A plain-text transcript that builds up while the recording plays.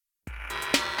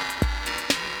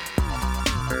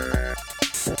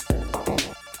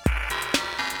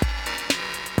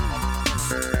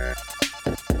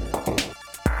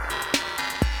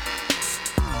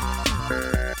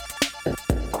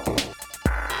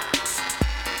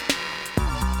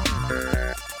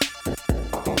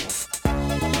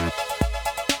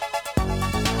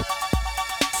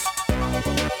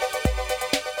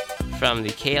from the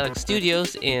KLX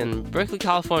studios in Berkeley,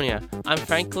 California. I'm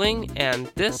Frank Ling, and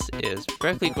this is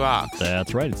Berkeley Groks.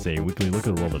 That's right, it's a weekly look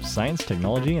at the world of science,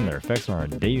 technology, and their effects on our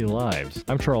daily lives.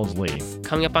 I'm Charles Lee.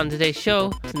 Coming up on today's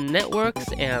show,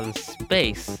 networks and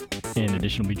space. In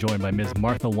addition, we'll be joined by Ms.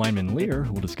 Martha Weinman-Lear,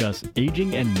 who will discuss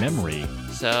aging and memory.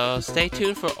 So stay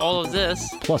tuned for all of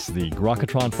this. Plus the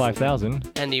Grokatron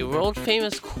 5000. And the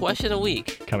world-famous question a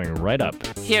week. Coming right up.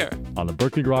 Here. On the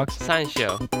Berkeley Groks Science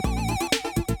Show.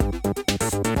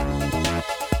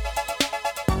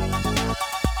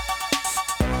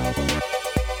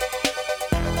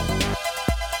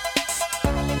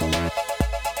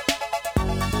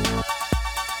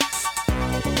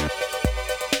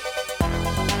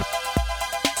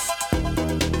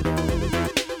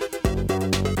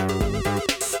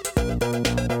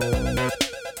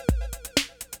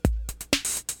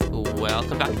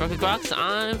 Welcome back to Berkeley Groks.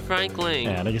 I'm Frank Ling.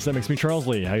 And I guess that makes me Charles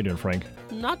Lee. How you doing, Frank?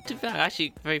 Not too bad.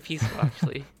 Actually, very peaceful,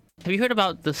 actually. Have you heard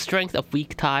about the strength of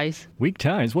weak ties? Weak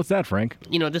ties? What's that, Frank?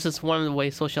 You know, this is one of the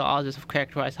ways sociologists have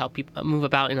characterized how people move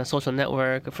about in a social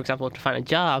network. For example, to find a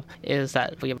job, is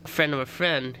that we have a friend of a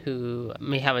friend who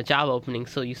may have a job opening,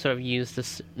 so you sort of use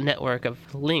this network of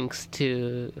links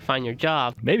to find your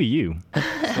job. Maybe you.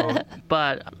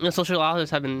 But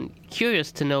sociologists have been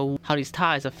curious to know how these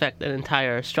ties affect an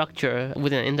entire structure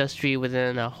within an industry,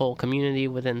 within a whole community,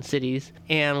 within cities.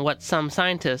 And what some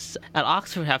scientists at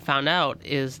Oxford have found out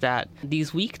is that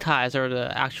these weak ties are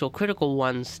the actual critical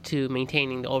ones to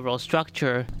maintaining the overall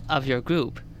structure of your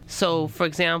group. So, for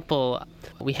example,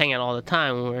 we hang out all the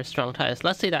time when we're strong ties.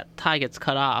 Let's say that tie gets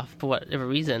cut off for whatever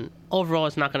reason. Overall,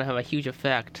 it's not going to have a huge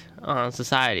effect on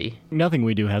society. Nothing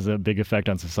we do has a big effect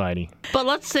on society. But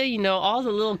let's say, all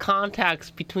the little contacts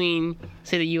between,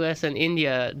 say, the U.S. and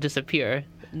India disappear.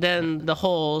 Then the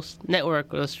whole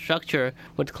network or structure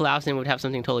would collapse and would have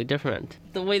something totally different.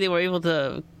 The way they were able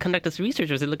to conduct this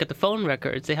research was they look at the phone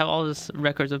records. They have all this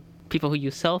records of people who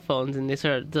use cell phones, and they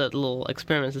sort of did little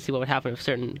experiments to see what would happen if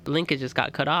certain linkages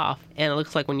got cut off. And it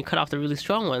looks like when you cut off the really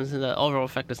strong ones, the overall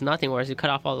effect is nothing, whereas you cut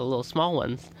off all the little small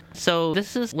ones. So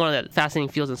this is one of the fascinating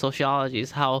fields in sociology,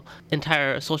 is how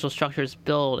entire social structures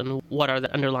build and what are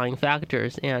the underlying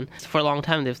factors. And for a long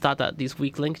time, they've thought that these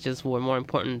weak linkages were more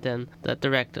important than the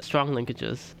direct strong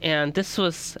linkages. And this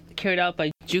was carried out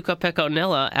by Jukka-Pekka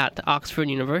Onnela at Oxford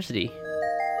University.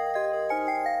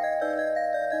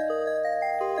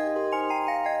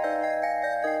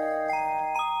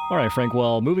 All right, Frank,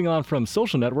 well, moving on from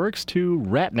social networks to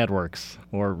rat networks,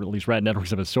 or at least rat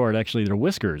networks of a sort. Actually, they're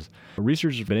whiskers.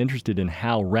 Researchers have been interested in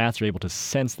how rats are able to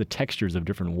sense the textures of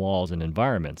different walls and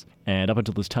environments. And up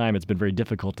until this time, it's been very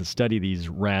difficult to study these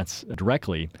rats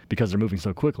directly because they're moving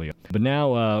so quickly. But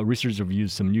now, researchers have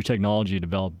used some new technology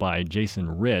developed by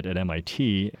Jason Ritt at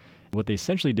MIT. What they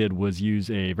essentially did was use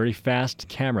a very fast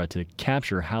camera to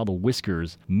capture how the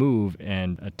whiskers move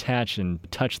and attach and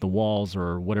touch the walls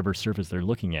or whatever surface they're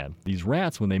looking at. These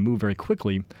rats, when they move very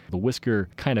quickly, the whisker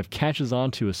kind of catches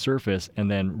onto a surface and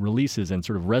then releases and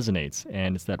sort of resonates.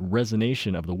 And it's that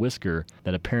resonation of the whisker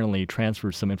that apparently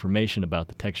transfers some information about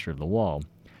the texture of the wall.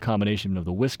 A combination of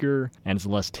the whisker and its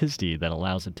elasticity that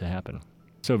allows it to happen.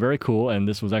 So very cool, and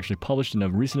this was actually published in a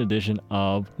recent edition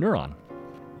of Neuron.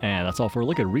 And that's all for a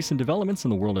look at recent developments in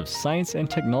the world of science and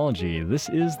technology. This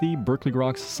is the Berkeley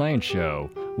Groks Science Show.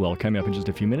 Well, coming up in just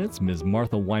a few minutes, Ms.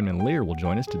 Martha Weinman-Lear will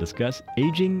join us to discuss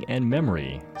aging and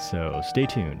memory. So stay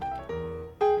tuned.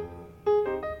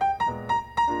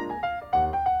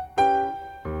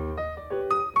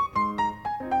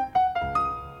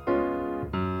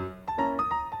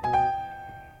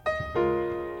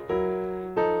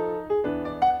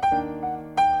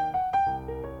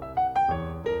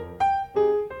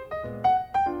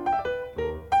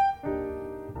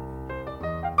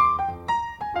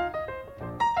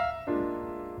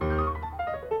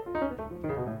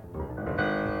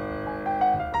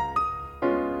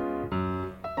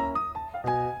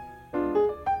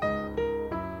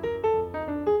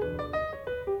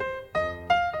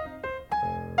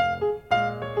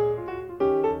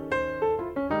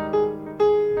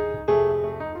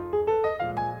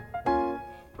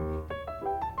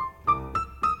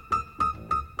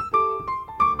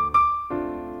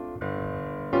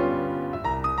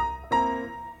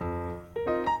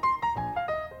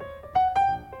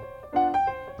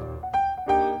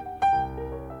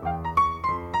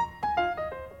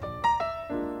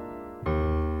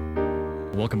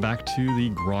 Welcome back to the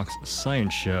Groks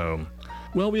Science Show.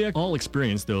 Well, we all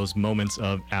experience those moments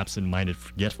of absent-minded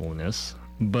forgetfulness,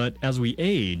 but as we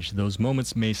age, those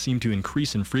moments may seem to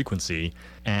increase in frequency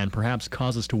and perhaps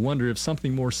cause us to wonder if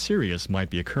something more serious might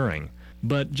be occurring.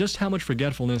 But just how much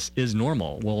forgetfulness is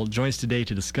normal? Well, joining us today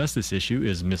to discuss this issue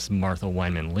is Miss Martha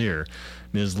Weinman Lear.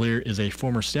 Ms. Lear is a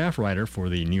former staff writer for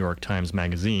the New York Times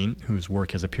Magazine, whose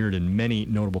work has appeared in many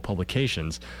notable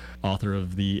publications. Author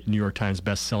of the New York Times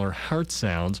bestseller Heart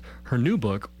Sounds, her new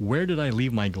book, Where Did I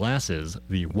Leave My Glasses?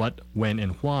 The What, When,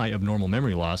 and Why of Normal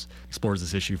Memory Loss, explores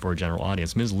this issue for a general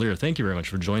audience. Ms. Lear, thank you very much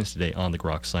for joining us today on the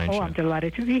Grok Science Show. I'm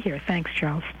delighted to be here. Thanks,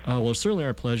 Charles. Well, it's certainly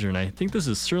our pleasure, and I think this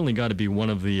has certainly got to be one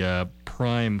of the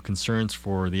prime concerns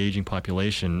for the aging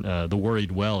population, the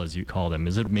worried well, as you call them.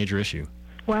 Is it a major issue?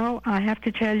 Well, I have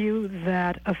to tell you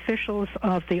that officials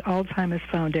of the Alzheimer's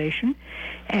Foundation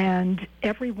and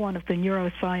every one of the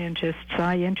neuroscientists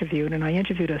I interviewed, and I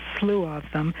interviewed a slew of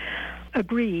them,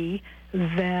 agree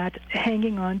that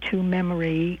hanging on to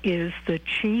memory is the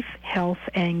chief health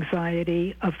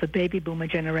anxiety of the baby boomer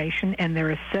generation, and there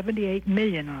are 78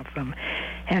 million of them.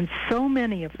 And so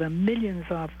many of them, millions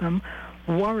of them,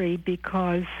 worry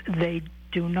because they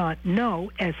do not know,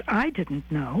 as I didn't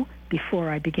know before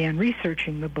I began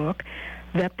researching the book,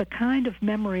 that the kind of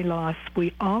memory loss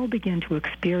we all begin to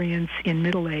experience in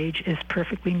middle age is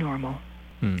perfectly normal.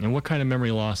 And what kind of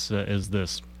memory loss is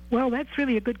this? Well, that's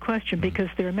really a good question because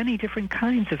there are many different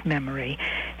kinds of memory.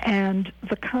 And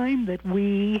the kind that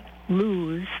we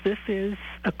lose, this is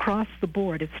across the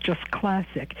board, it's just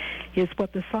classic, is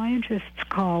what the scientists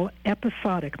call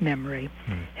episodic memory.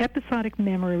 Episodic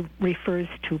memory refers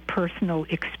to personal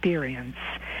experience.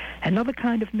 Another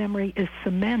kind of memory is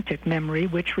semantic memory,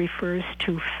 which refers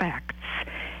to facts.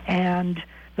 And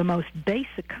the most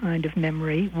basic kind of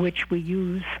memory, which we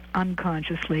use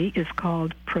unconsciously, is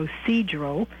called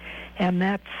procedural, and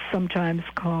that's sometimes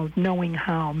called knowing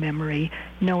how memory,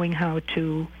 knowing how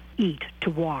to eat, to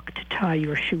walk, to tie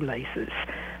your shoelaces.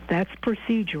 That's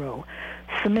procedural.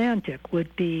 Semantic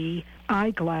would be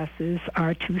eyeglasses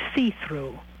are to see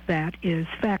through. That is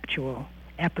factual.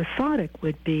 Episodic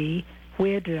would be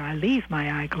where did I leave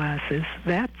my eyeglasses?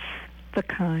 That's the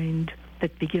kind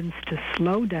that begins to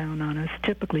slow down on us,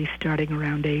 typically starting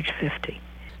around age 50.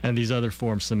 And these other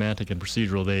forms, semantic and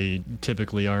procedural, they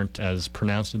typically aren't as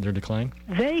pronounced in their decline?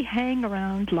 They hang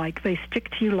around like they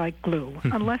stick to you like glue,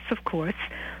 unless, of course,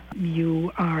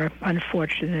 you are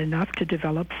unfortunate enough to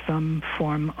develop some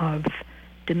form of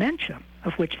dementia,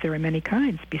 of which there are many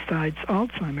kinds besides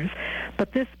Alzheimer's.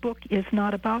 But this book is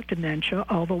not about dementia,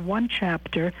 although one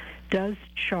chapter does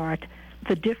chart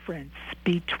the difference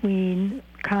between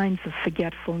kinds of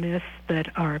forgetfulness that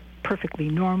are perfectly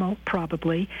normal,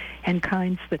 probably, and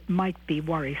kinds that might be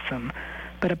worrisome.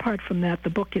 But apart from that, the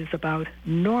book is about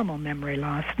normal memory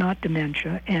loss, not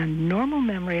dementia. And normal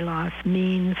memory loss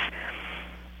means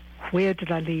where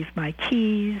did I leave my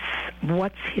keys?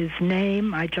 What's his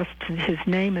name? His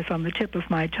name is on the tip of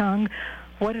my tongue.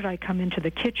 What did I come into the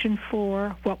kitchen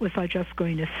for? What was I just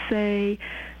going to say?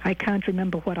 I can't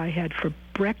remember what I had for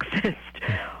breakfast.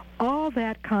 All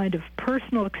that kind of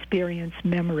personal experience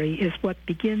memory is what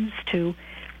begins to,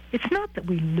 it's not that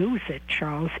we lose it,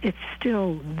 Charles. It's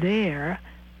still there,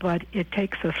 but it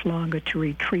takes us longer to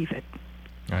retrieve it.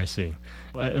 I see.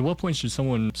 At what point should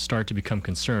someone start to become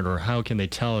concerned, or how can they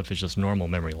tell if it's just normal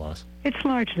memory loss? It's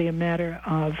largely a matter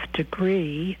of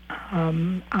degree.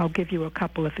 I'll give you a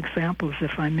couple of examples,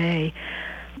 if I may.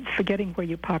 Forgetting where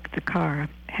you parked the car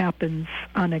happens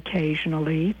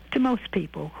unoccasionally to most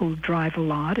people who drive a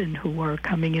lot and who are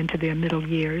coming into their middle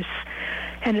years.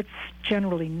 And it's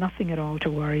generally nothing at all to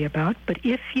worry about. But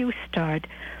if you start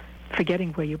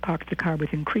forgetting where you parked the car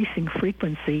with increasing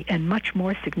frequency and much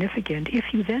more significant, if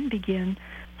you then begin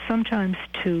sometimes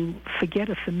to forget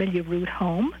a familiar route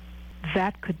home,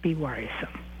 that could be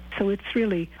worrisome. So it's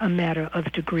really a matter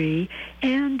of degree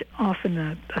and often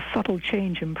a subtle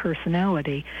change in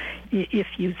personality. If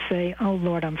you say, oh,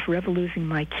 Lord, I'm forever losing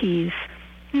my keys,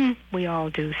 we all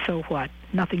do, so what?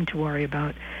 Nothing to worry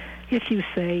about. If you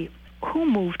say, who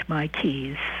moved my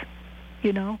keys?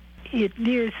 You know, it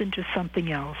veers into something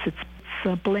else.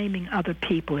 It's blaming other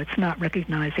people. It's not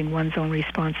recognizing one's own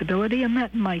responsibility, and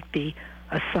that might be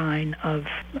a sign of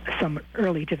some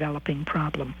early developing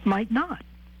problem. Might not,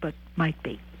 but might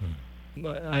be.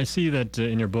 I see that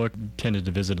in your book, you tended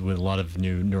to visit with a lot of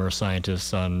new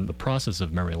neuroscientists on the process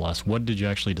of memory loss. What did you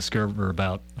actually discover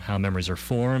about how memories are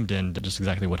formed and just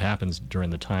exactly what happens during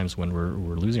the times when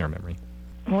we're losing our memory?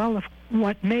 Well,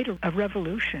 what made a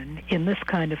revolution in this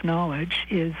kind of knowledge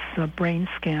is brain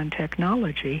scan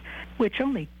technology, which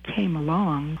only came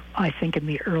along, I think, in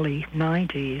the early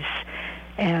 90s.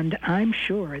 And I'm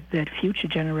sure that future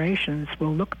generations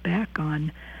will look back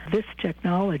on this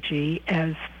technology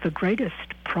as the greatest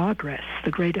progress,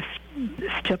 the greatest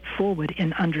step forward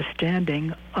in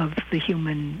understanding of the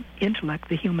human intellect,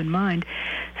 the human mind,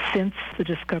 since the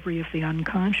discovery of the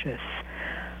unconscious.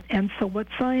 And so what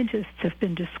scientists have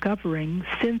been discovering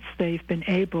since they've been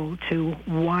able to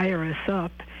wire us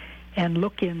up and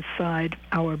look inside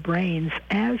our brains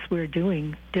as we're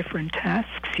doing different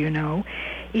tasks,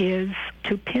 is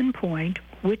to pinpoint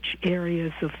which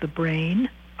areas of the brain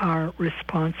are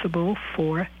responsible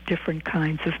for different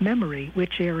kinds of memory,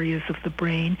 which areas of the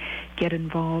brain get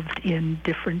involved in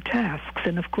different tasks.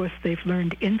 And of course, they've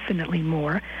learned infinitely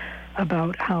more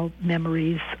about how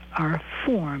memories are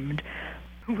formed.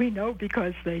 We know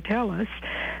because they tell us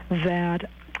that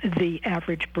the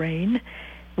average brain,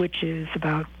 which is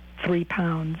about 3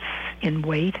 pounds in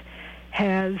weight,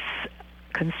 has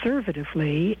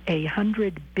conservatively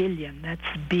 100 billion, that's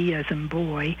B as in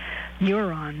boy,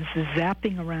 neurons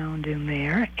zapping around in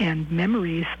there, and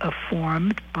memories are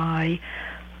formed by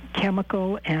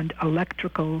chemical and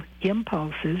electrical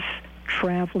impulses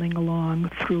traveling along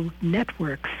through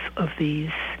networks of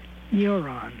these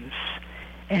neurons.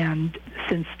 And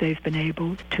since they've been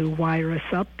able to wire us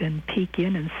up and peek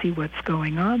in and see what's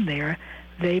going on there,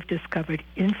 they've discovered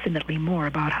infinitely more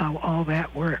about how all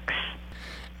that works.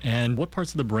 And what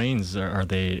parts of the brains are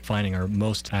they finding are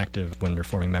most active when they're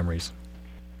forming memories?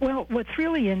 Well, what's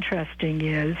really interesting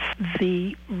is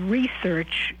the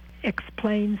research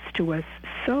explains to us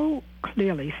so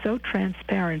clearly, so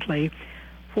transparently,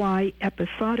 why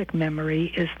episodic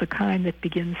memory is the kind that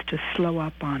begins to slow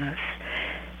up on us.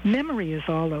 Memory is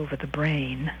all over the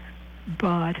brain,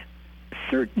 but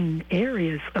certain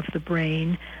areas of the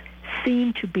brain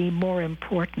seem to be more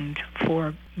important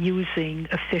for using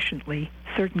efficiently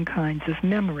certain kinds of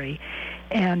memory.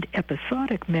 And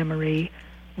episodic memory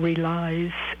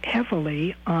relies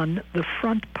heavily on the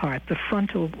front part, the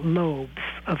frontal lobes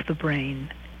of the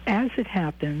brain. As it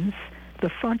happens, the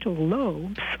frontal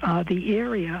lobes are the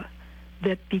area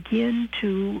that begin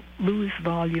to lose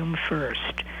volume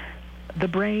first. The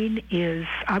brain is,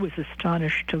 I was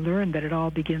astonished to learn that it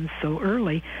all begins so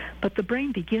early, but the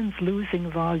brain begins losing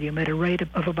volume at a rate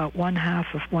of about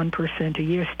 0.5% a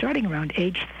year, starting around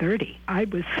age 30. I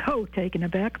was so taken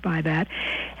aback by that.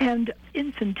 And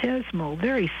infinitesimal,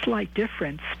 very slight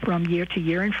difference from year to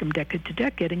year and from decade to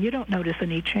decade, and you don't notice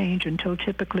any change until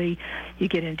typically you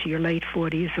get into your late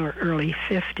 40s or early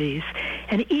 50s.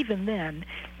 And even then,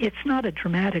 it's not a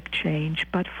dramatic change,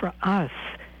 but for us,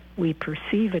 we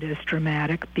perceive it as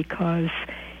dramatic because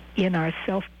in our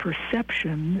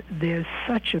self-perception, there's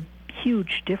such a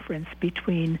huge difference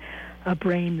between a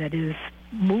brain that is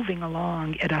moving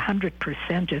along at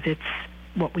 100% of its,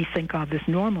 what we think of as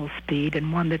normal speed,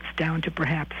 and one that's down to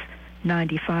perhaps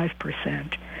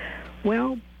 95%.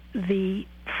 Well, the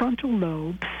frontal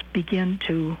lobes begin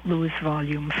to lose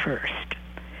volume first.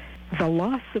 The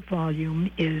loss of volume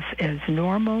is as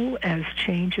normal as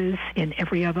changes in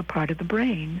every other part of the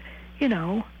brain.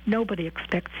 Nobody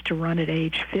expects to run at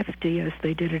age 50 as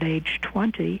they did at age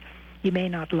 20. You may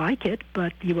not like it,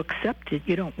 but you accept it.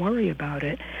 You don't worry about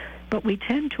it. But we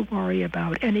tend to worry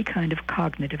about any kind of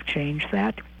cognitive change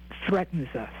that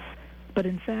threatens us. But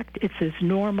in fact, it's as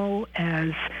normal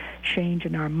as change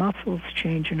in our muscles,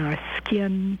 change in our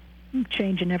skin,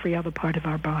 change in every other part of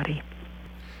our body.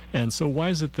 And so why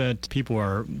is it that people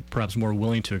are perhaps more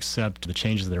willing to accept the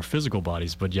changes in their physical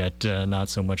bodies, but yet not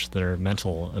so much their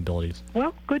mental abilities?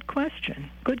 Well, good question.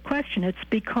 Good question. It's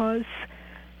because,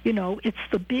 it's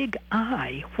the big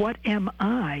I. What am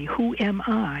I? Who am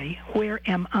I? Where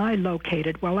am I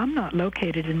located? Well, I'm not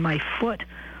located in my foot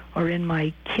or in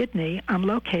my kidney. I'm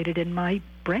located in my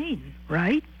brain,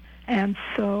 right? And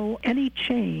so any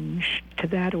change to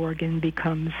that organ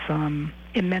becomes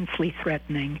immensely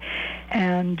threatening.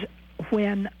 And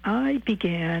when I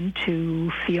began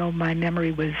to feel my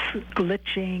memory was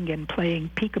glitching and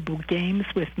playing peekaboo games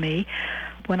with me,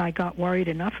 when I got worried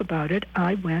enough about it,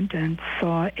 I went and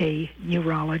saw a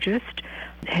neurologist,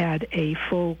 had a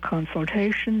full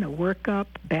consultation, a workup,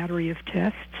 battery of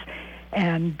tests,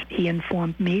 and he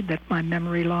informed me that my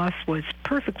memory loss was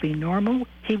perfectly normal.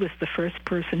 He was the first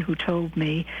person who told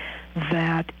me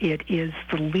that it is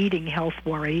the leading health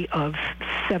worry of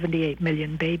 78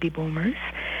 million baby boomers.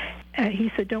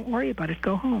 He said, don't worry about it,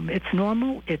 go home. It's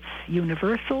normal, it's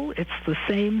universal, it's the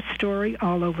same story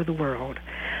all over the world.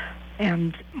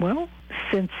 And, well,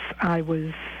 since I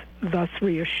was thus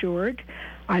reassured,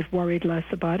 I've worried less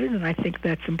about it, and I think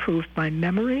that's improved my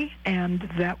memory, and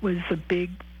that was a big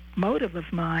motive of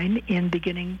mine in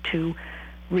beginning to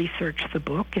research the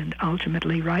book and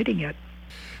ultimately writing it.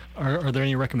 Are there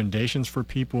any recommendations for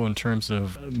people in terms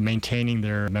of maintaining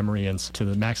their memory and to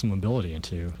the maximum ability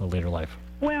into a later life?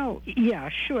 Well, yeah,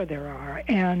 sure there are.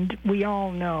 And we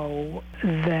all know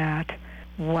that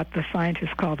what the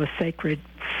scientists call the sacred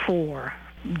four,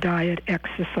 diet,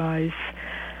 exercise,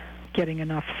 getting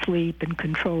enough sleep, and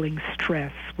controlling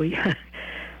stress. We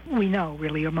know,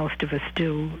 really, or most of us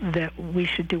do, that we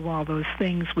should do all those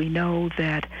things. We know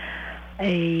that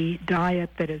a diet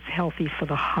that is healthy for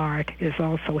the heart is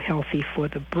also healthy for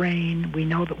the brain. We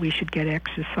know that we should get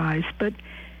exercise, but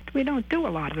we don't do a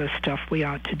lot of the stuff we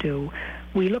ought to do.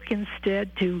 We look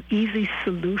instead to easy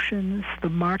solutions. The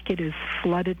market is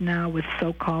flooded now with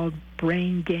so-called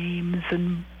brain games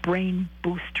and brain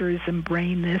boosters and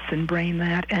brain this and brain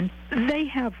that, and they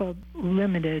have a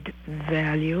limited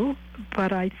value,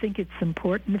 but I think it's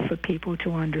important for people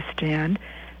to understand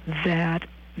that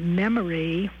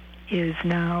memory is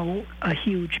now a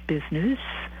huge business.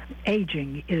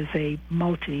 Aging is a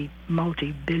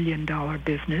multi-billion-dollar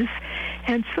business.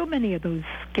 And so many of those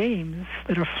games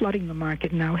that are flooding the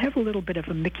market now have a little bit of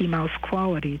a Mickey Mouse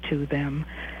quality to them.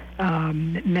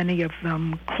 Many of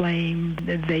them claim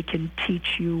that they can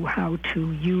teach you how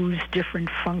to use different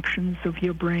functions of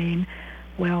your brain.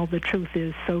 Well, the truth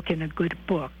is, so can a good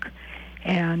book.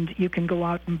 And you can go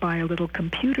out and buy a little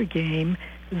computer game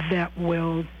that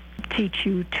will teach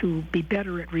you to be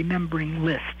better at remembering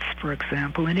lists, for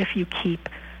example. And if you keep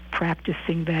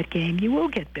practicing that game, you will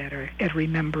get better at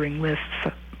remembering lists.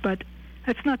 But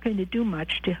that's not going to do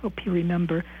much to help you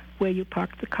remember where you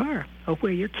parked the car or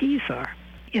where your keys are.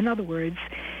 In other words,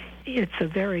 it's a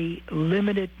very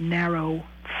limited, narrow,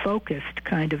 focused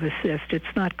kind of assist.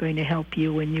 It's not going to help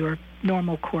you in your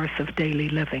normal course of daily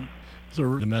living.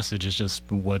 So the message is just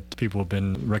what people have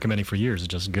been recommending for years, is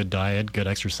just good diet, good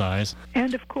exercise.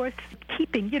 And of course,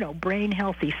 keeping, brain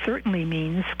healthy certainly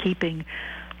means keeping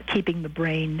the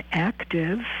brain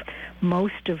active.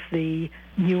 Most of the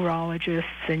neurologists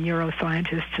and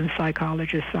neuroscientists and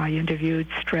psychologists I interviewed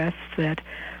stress that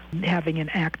having an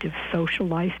active social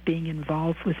life, being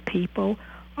involved with people,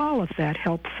 all of that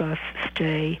helps us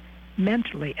stay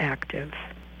mentally active.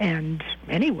 And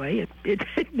anyway,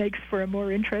 it makes for a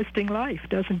more interesting life,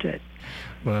 doesn't it?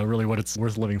 Well, really what it's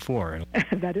worth living for.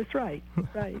 That is right,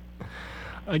 right.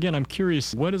 Again, I'm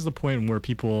curious, what is the point where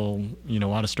people,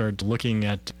 ought to start looking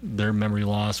at their memory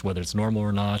loss, whether it's normal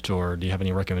or not, or do you have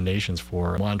any recommendations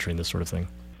for monitoring this sort of thing?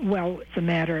 Well, it's a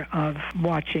matter of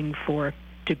watching for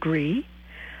degree.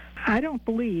 I don't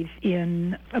believe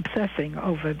in obsessing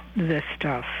over this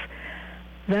stuff.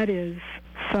 That is,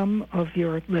 some of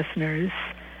your listeners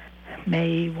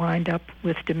may wind up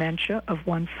with dementia of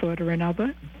one sort or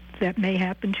another. That may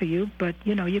happen to you, but,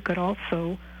 you could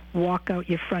also walk out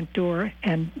your front door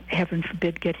and, heaven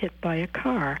forbid, get hit by a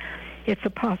car. It's a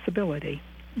possibility.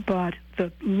 But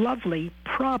the lovely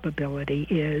probability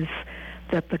is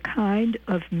that the kind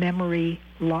of memory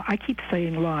loss, I keep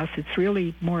saying loss, it's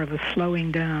really more of a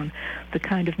slowing down, the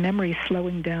kind of memory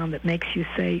slowing down that makes you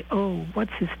say, oh,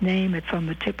 what's his name? It's on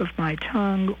the tip of my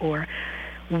tongue, or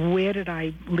where did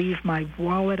I leave my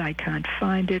wallet? I can't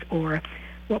find it, or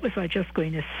what was I just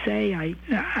going to say?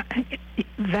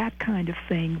 That kind of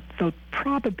thing, the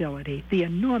probability, the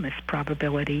enormous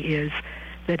probability is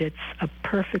that it's a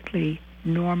perfectly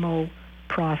normal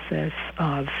process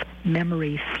of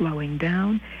memory slowing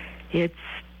down. It's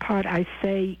part, I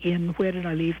say in Where Did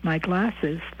I Leave My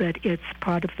Glasses, that it's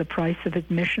part of the price of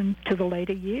admission to the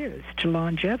later years, to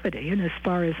longevity. And as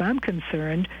far as I'm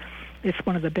concerned, it's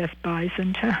one of the best buys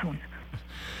in town.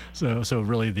 So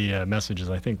really the message is,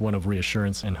 I think, one of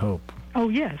reassurance and hope. Oh,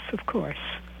 yes, of course.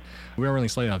 We are running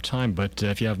slightly out of time, but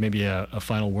if you have maybe a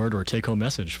final word or a take-home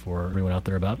message for everyone out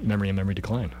there about memory and memory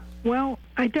decline. Well,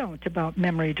 I don't about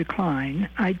memory decline.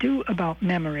 I do about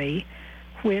memory,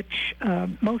 which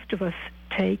most of us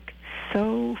take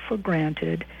so for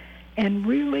granted, and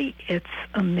really it's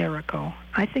a miracle.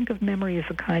 I think of memory as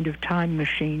a kind of time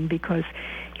machine because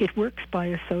it works by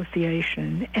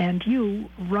association, and you,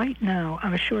 right now,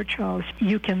 I'm sure, Charles,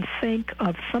 you can think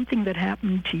of something that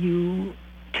happened to you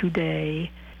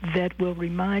today that will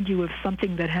remind you of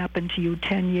something that happened to you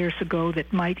 10 years ago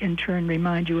that might in turn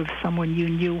remind you of someone you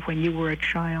knew when you were a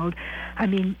child. I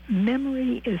mean,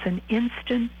 memory is an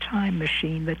instant time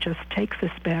machine that just takes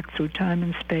us back through time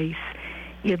and space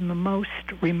in the most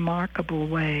remarkable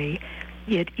way.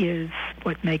 It is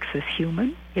what makes us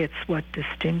human. It's what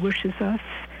distinguishes us.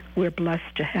 We're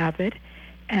blessed to have it.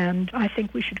 And I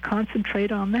think we should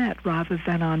concentrate on that rather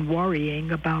than on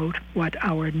worrying about what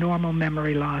our normal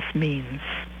memory loss means.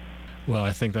 Well,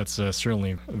 I think that's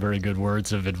certainly very good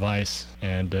words of advice.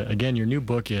 And again, your new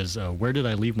book is Where Did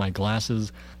I Leave My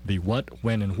Glasses? The What,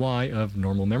 When, and Why of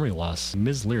Normal Memory Loss.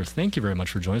 Ms. Lear, thank you very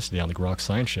much for joining us today on the Grok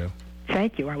Science Show.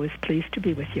 Thank you. I was pleased to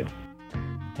be with you.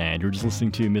 And you're just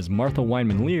listening to Ms. Martha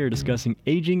Weinman Lear discussing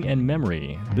aging and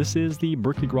memory. This is the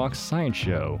Berkeley Grok Science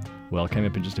Show. Well, coming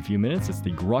up in just a few minutes, it's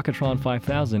the Grokatron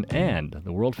 5000 and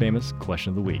the world-famous Question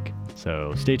of the Week.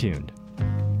 So stay tuned.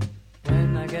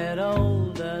 When I get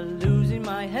older, losing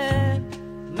my hair,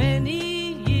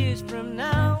 many years from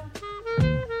now,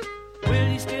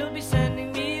 will you still be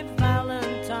sending me a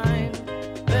Valentine?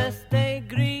 Birthday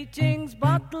greetings,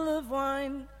 bottle of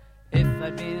wine. If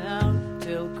I'd been out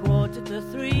till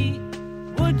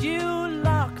 2:45, would you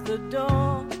lock the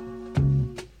door?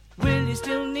 Will you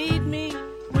still need me?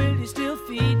 Will you still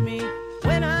feed me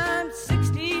when I'm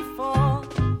 64?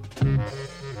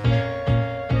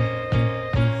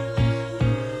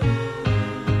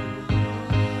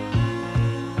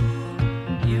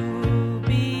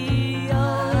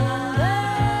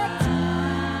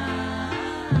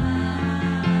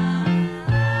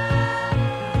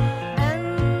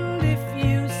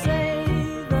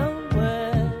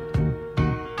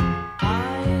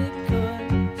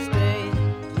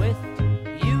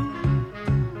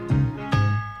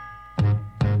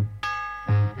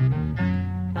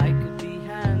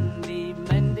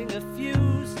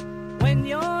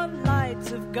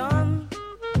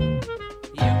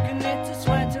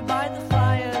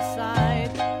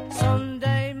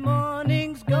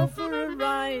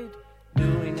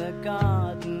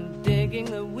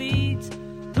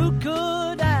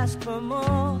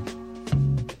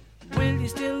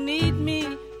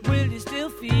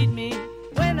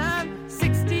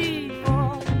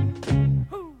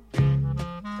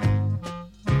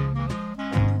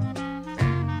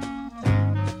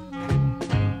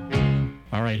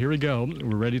 Here we go.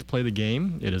 We're ready to play the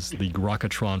game. It is the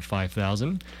Grokatron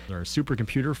 5000, our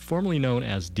supercomputer formerly known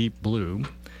as Deep Blue.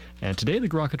 And today the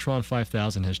Grokatron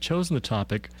 5000 has chosen the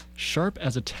topic sharp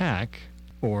as a tack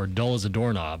or dull as a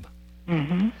doorknob.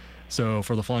 Mm-hmm. So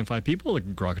for the following 5 people, the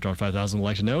Grokatron 5000 would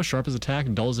like to know sharp as a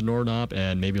tack, dull as a doorknob,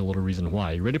 and maybe a little reason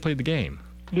why. You ready to play the game?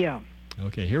 Yeah.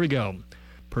 Okay, here we go.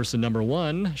 Person number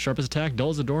 1, sharp as a tack,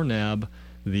 dull as a doorknob,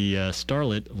 the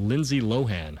starlet Lindsay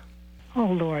Lohan. Oh,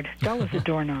 Lord. Dull as a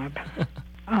doorknob.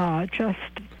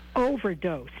 Just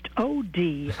overdosed.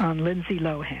 OD on Lindsay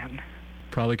Lohan.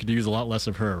 Probably could use a lot less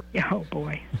of her. Oh,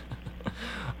 boy.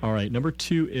 All right. Number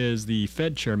 2 is the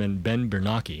Fed chairman, Ben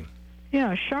Bernanke.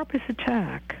 Yeah, sharp as a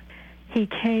tack. He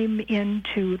came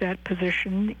into that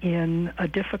position in a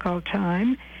difficult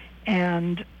time,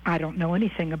 and I don't know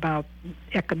anything about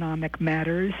economic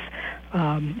matters.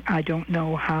 I don't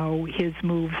know how his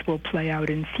moves will play out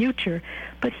in future,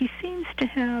 but he seems to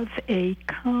have a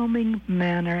calming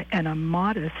manner and a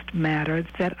modest manner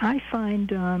that I find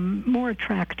more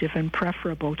attractive and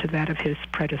preferable to that of his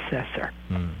predecessor.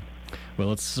 Well,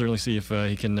 let's certainly see if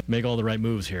he can make all the right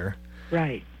moves here.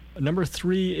 Right. Number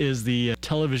 3 is the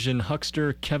television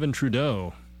huckster Kevin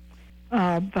Trudeau.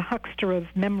 The huckster of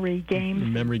memory games,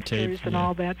 memory tapes, and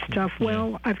all that stuff.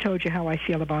 Well, I've told you how I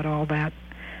feel about all that.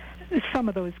 Some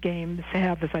of those games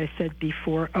have, as I said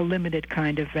before, a limited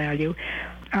kind of value.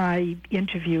 I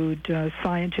interviewed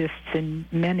scientists in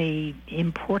many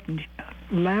important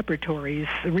laboratories,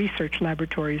 research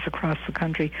laboratories across the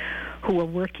country, who are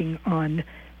working on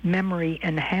memory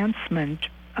enhancement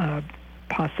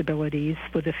possibilities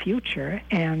for the future,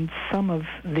 and some of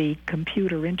the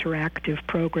computer interactive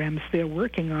programs they're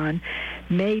working on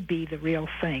may be the real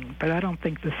thing, but I don't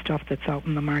think the stuff that's out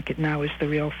in the market now is the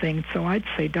real thing, so I'd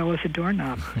say dull as a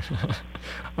doorknob.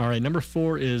 All right, number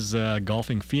 4 is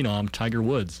golfing phenom Tiger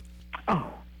Woods.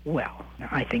 Oh, well,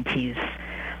 I think he's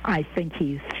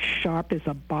sharp as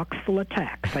a box full of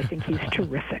tacks. I think he's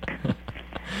terrific.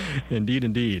 Indeed,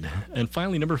 indeed. And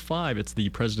finally, number 5, it's the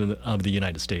President of the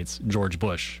United States, George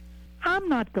Bush. I'm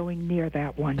not going near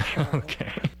that one, Charles.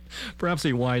 Okay. Perhaps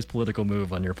a wise political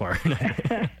move on your part.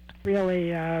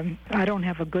 Really, I don't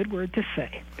have a good word to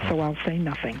say, so I'll say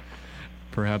nothing.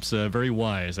 Perhaps very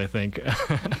wise, I think.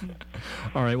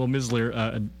 All right, well, Ms. Lear,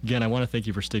 again, I want to thank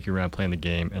you for sticking around playing the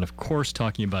game, and of course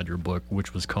talking about your book,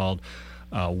 which was called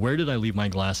Where Did I Leave My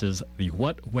Glasses? The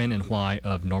What, When, and Why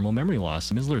of Normal Memory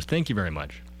Loss. Ms. Lear, thank you very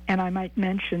much. And I might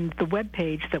mention the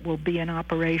webpage that will be in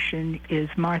operation is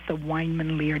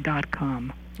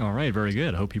marthaweinmanlear.com. All right, very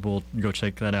good. I hope people go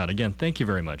check that out. Again, thank you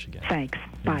very much again. Thanks.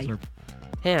 Bye.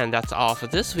 And that's all for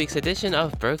this week's edition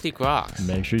of Berkeley Groks.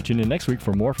 Make sure you tune in next week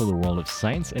for more from the world of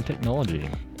science and technology.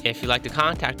 If you'd like to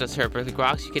contact us here at Berkeley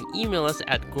Groks, you can email us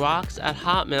at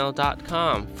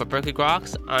groks@hotmail.com. For Berkeley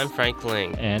Groks, I'm Frank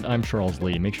Ling. And I'm Charles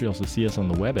Lee. Make sure you also see us on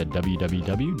the web at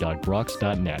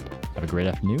www.groks.net. Have a great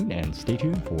afternoon and stay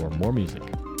tuned for more music.